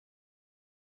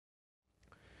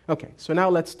Okay, so now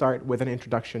let's start with an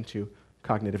introduction to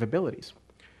cognitive abilities.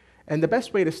 And the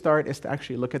best way to start is to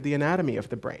actually look at the anatomy of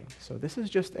the brain. So this is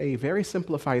just a very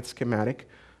simplified schematic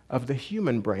of the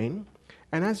human brain.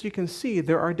 And as you can see,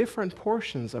 there are different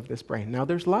portions of this brain. Now,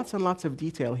 there's lots and lots of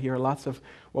detail here, lots of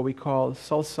what we call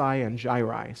sulci and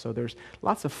gyri. So there's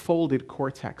lots of folded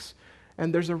cortex.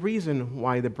 And there's a reason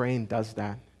why the brain does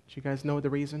that. Do you guys know the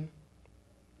reason?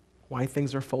 Why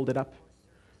things are folded up?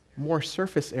 More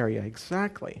surface area,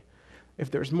 exactly. If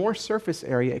there's more surface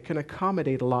area, it can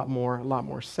accommodate a lot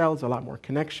more cells, a lot more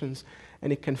connections,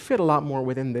 and it can fit a lot more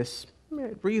within this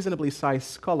reasonably sized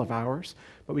skull of ours,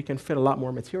 but we can fit a lot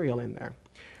more material in there.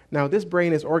 Now, this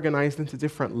brain is organized into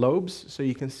different lobes, so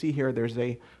you can see here there's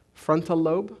a frontal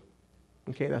lobe.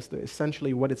 Okay, that's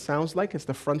essentially what it sounds like. It's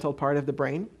the frontal part of the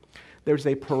brain. There's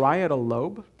a parietal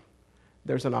lobe,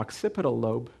 there's an occipital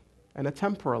lobe, and a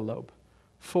temporal lobe.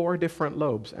 4 different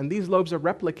lobes, and these lobes are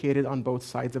replicated on both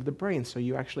sides of the brain, so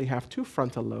you actually have 2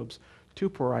 frontal lobes, 2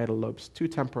 parietal lobes, 2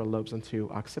 temporal lobes, and 2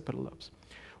 occipital lobes.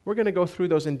 We're going to go through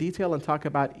those in detail and talk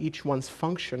about each one's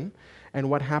function and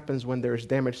what happens when there's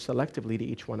damage selectively to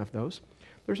each one of those.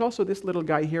 There's also this little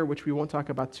guy here, which we won't talk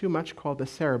about too much, called the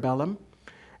cerebellum,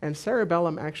 and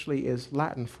cerebellum actually is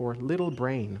Latin for little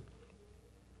brain.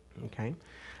 Okay,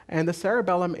 and the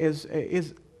cerebellum is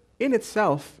in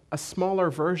itself a smaller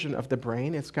version of the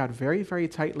brain. It's got very, very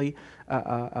tightly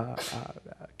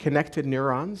connected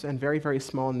neurons and very, very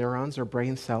small neurons or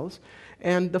brain cells.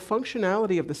 And the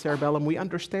functionality of the cerebellum, we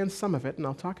understand some of it, and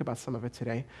I'll talk about some of it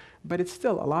today, but it's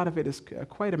still, a lot of it is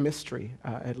quite a mystery,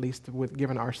 at least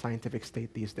given our scientific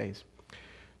state these days.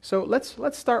 So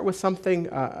let's start with something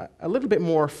a little bit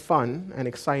more fun and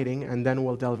exciting, and then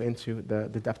we'll delve into the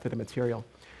depth of the material.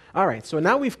 All right, so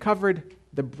now we've covered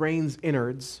the brain's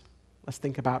innards. Let's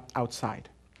think about outside.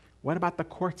 What about the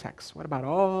cortex? What about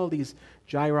all these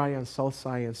gyri and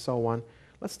sulci and so on?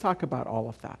 Let's talk about all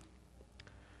of that.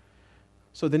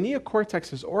 So the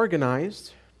neocortex is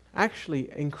organized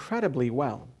actually incredibly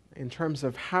well in terms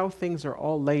of how things are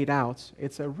all laid out.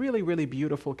 It's a really, really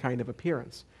beautiful kind of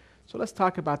appearance. So let's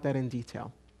talk about that in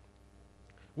detail.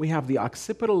 We have the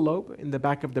occipital lobe in the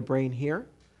back of the brain here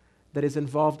that is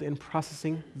involved in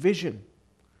processing vision,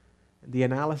 the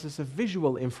analysis of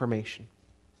visual information.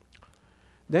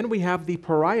 Then we have the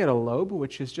parietal lobe,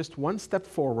 which is just one step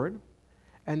forward,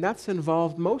 and that's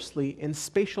involved mostly in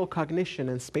spatial cognition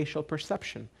and spatial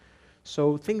perception.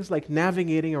 So things like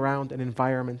navigating around an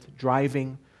environment,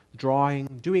 driving, drawing,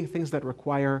 doing things that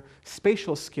require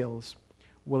spatial skills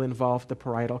will involve the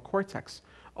parietal cortex.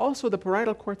 Also, the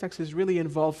parietal cortex is really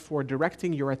involved for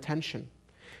directing your attention.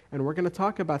 And we're going to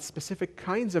talk about specific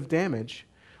kinds of damage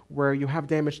where you have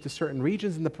damage to certain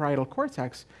regions in the parietal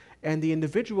cortex, and the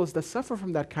individuals that suffer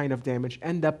from that kind of damage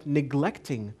end up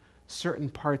neglecting certain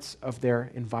parts of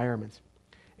their environment.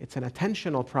 It's an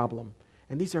attentional problem,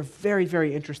 and these are very,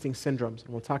 very interesting syndromes, and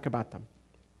we'll talk about them.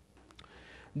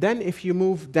 Then if you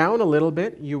move down a little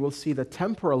bit, you will see the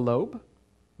temporal lobe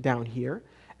down here,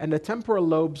 and the temporal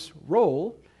lobe's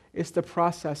role is to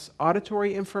process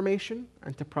auditory information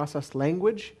and to process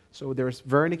language. So there's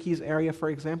Wernicke's area, for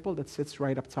example, that sits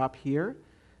right up top here.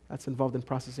 That's involved in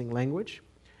processing language.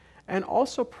 And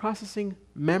also processing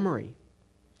memory.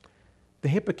 The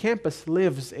hippocampus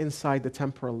lives inside the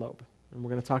temporal lobe, and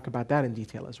we're going to talk about that in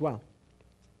detail as well.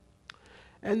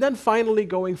 And then finally,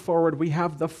 going forward, we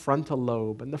have the frontal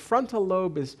lobe. And the frontal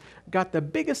lobe has got the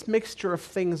biggest mixture of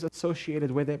things associated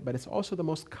with it, but it's also the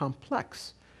most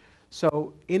complex.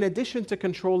 So in addition to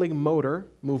controlling motor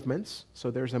movements, so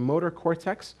there's a motor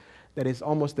cortex that is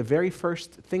almost the very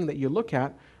first thing that you look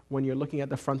at when you're looking at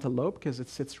the frontal lobe, because it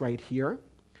sits right here.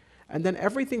 And then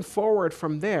everything forward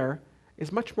from there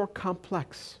is much more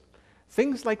complex.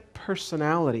 Things like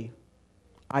personality,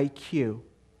 IQ,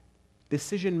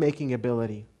 decision-making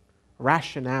ability,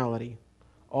 rationality,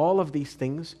 all of these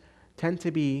things tend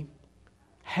to be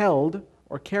held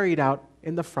or carried out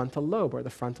in the frontal lobe or the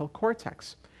frontal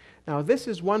cortex. Now, this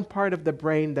is one part of the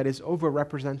brain that is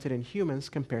overrepresented in humans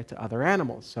compared to other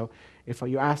animals. So if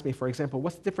you ask me, for example,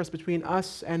 what's the difference between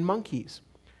us and monkeys?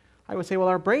 I would say, well,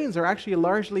 our brains are actually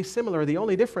largely similar. The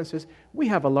only difference is we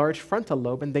have a large frontal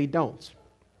lobe and they don't.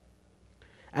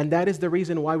 And that is the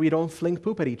reason why we don't fling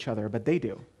poop at each other, but they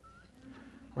do.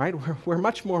 Right? We're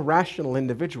much more rational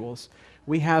individuals.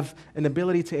 We have an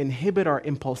ability to inhibit our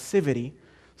impulsivity.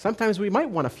 Sometimes we might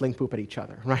want to fling poop at each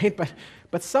other, right?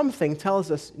 But something tells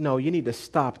us, no, you need to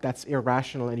stop. That's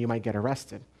irrational and you might get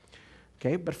arrested.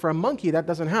 Okay? But for a monkey, that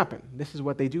doesn't happen. This is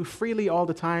what they do freely all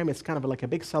the time. It's kind of like a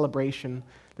big celebration.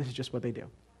 This is just what they do.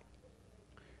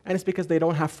 And it's because they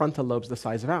don't have frontal lobes the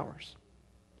size of ours.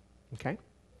 Okay?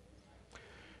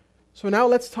 So now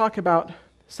let's talk about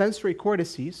sensory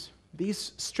cortices,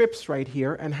 these strips right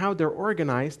here, and how they're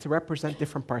organized to represent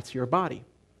different parts of your body.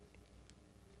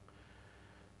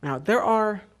 Now, there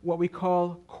are what we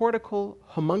call cortical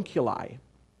homunculi,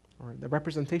 or the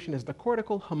representation is the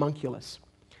cortical homunculus.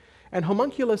 And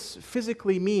homunculus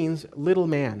physically means little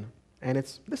man, and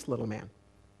it's this little man.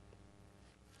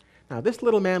 Now, this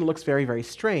little man looks very, very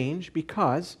strange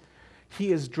because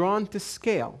he is drawn to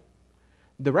scale.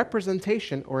 The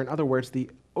representation, or in other words, the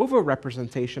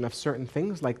over-representation of certain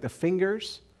things like the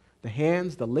fingers, the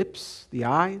hands, the lips, the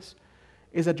eyes,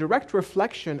 is a direct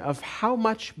reflection of how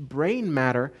much brain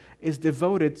matter is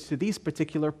devoted to these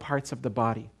particular parts of the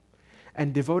body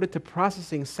and devoted to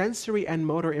processing sensory and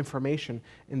motor information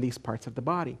in these parts of the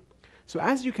body. So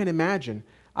as you can imagine,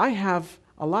 I have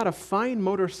a lot of fine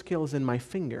motor skills in my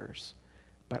fingers,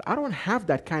 but I don't have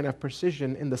that kind of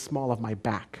precision in the small of my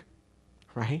back,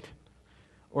 right?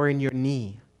 Or in your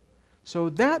knee. So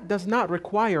that does not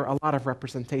require a lot of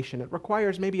representation. It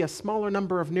requires maybe a smaller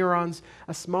number of neurons,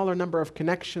 a smaller number of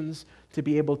connections to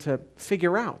be able to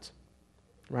figure out,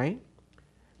 right?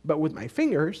 But with my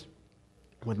fingers,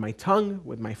 with my tongue,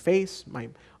 with my face,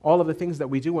 all of the things that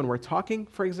we do when we're talking,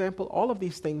 for example, all of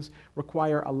these things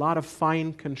require a lot of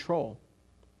fine control,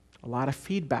 a lot of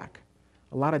feedback,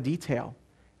 a lot of detail.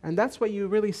 And that's what you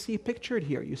really see pictured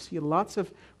here. You see lots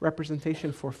of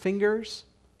representation for fingers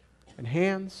and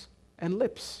hands and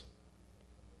lips,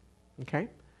 okay?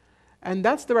 And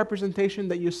that's the representation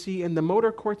that you see in the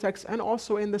motor cortex and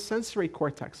also in the sensory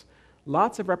cortex.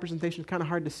 Lots of representation, kind of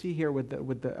hard to see here with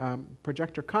the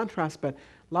projector contrast, but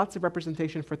lots of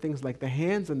representation for things like the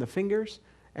hands and the fingers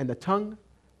and the tongue.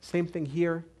 Same thing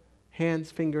here, hands,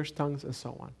 fingers, tongues, and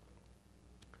so on.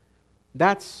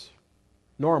 That's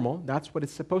normal, that's what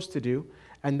it's supposed to do,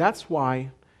 and that's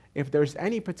why if there's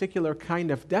any particular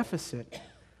kind of deficit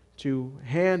to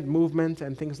hand movement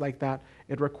and things like that,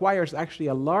 it requires actually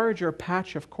a larger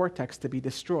patch of cortex to be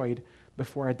destroyed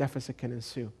before a deficit can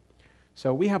ensue.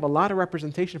 So we have a lot of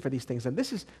representation for these things, and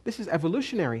this is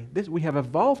evolutionary. We have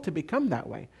evolved to become that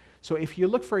way. So if you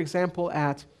look, for example,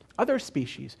 at other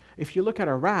species, if you look at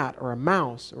a rat or a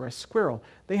mouse or a squirrel,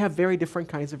 they have very different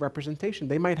kinds of representation.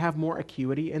 They might have more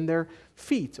acuity in their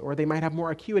feet, or they might have more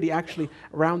acuity actually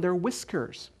around their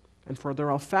whiskers and for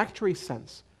their olfactory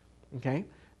sense, okay?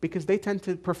 Because they tend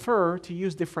to prefer to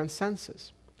use different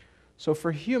senses. So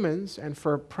for humans and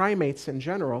for primates in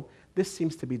general, this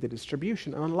seems to be the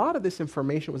distribution. And a lot of this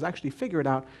information was actually figured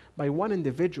out by one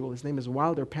individual. His name is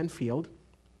Wilder Penfield.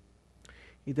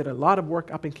 He did a lot of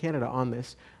work up in Canada on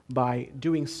this by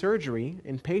doing surgery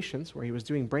in patients where he was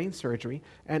doing brain surgery.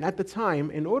 And at the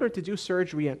time, in order to do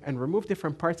surgery and remove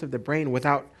different parts of the brain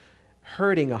without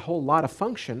hurting a whole lot of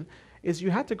function, is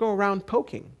you had to go around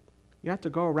poking. You had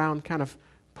to go around kind of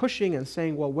pushing and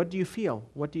saying, well, what do you feel?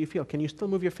 What do you feel? Can you still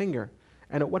move your finger?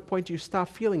 And at what point do you stop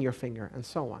feeling your finger? And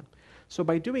so on. So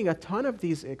by doing a ton of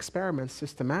these experiments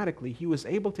systematically, he was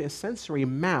able to essentially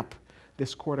map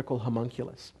this cortical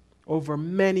homunculus over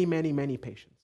many, many, many patients.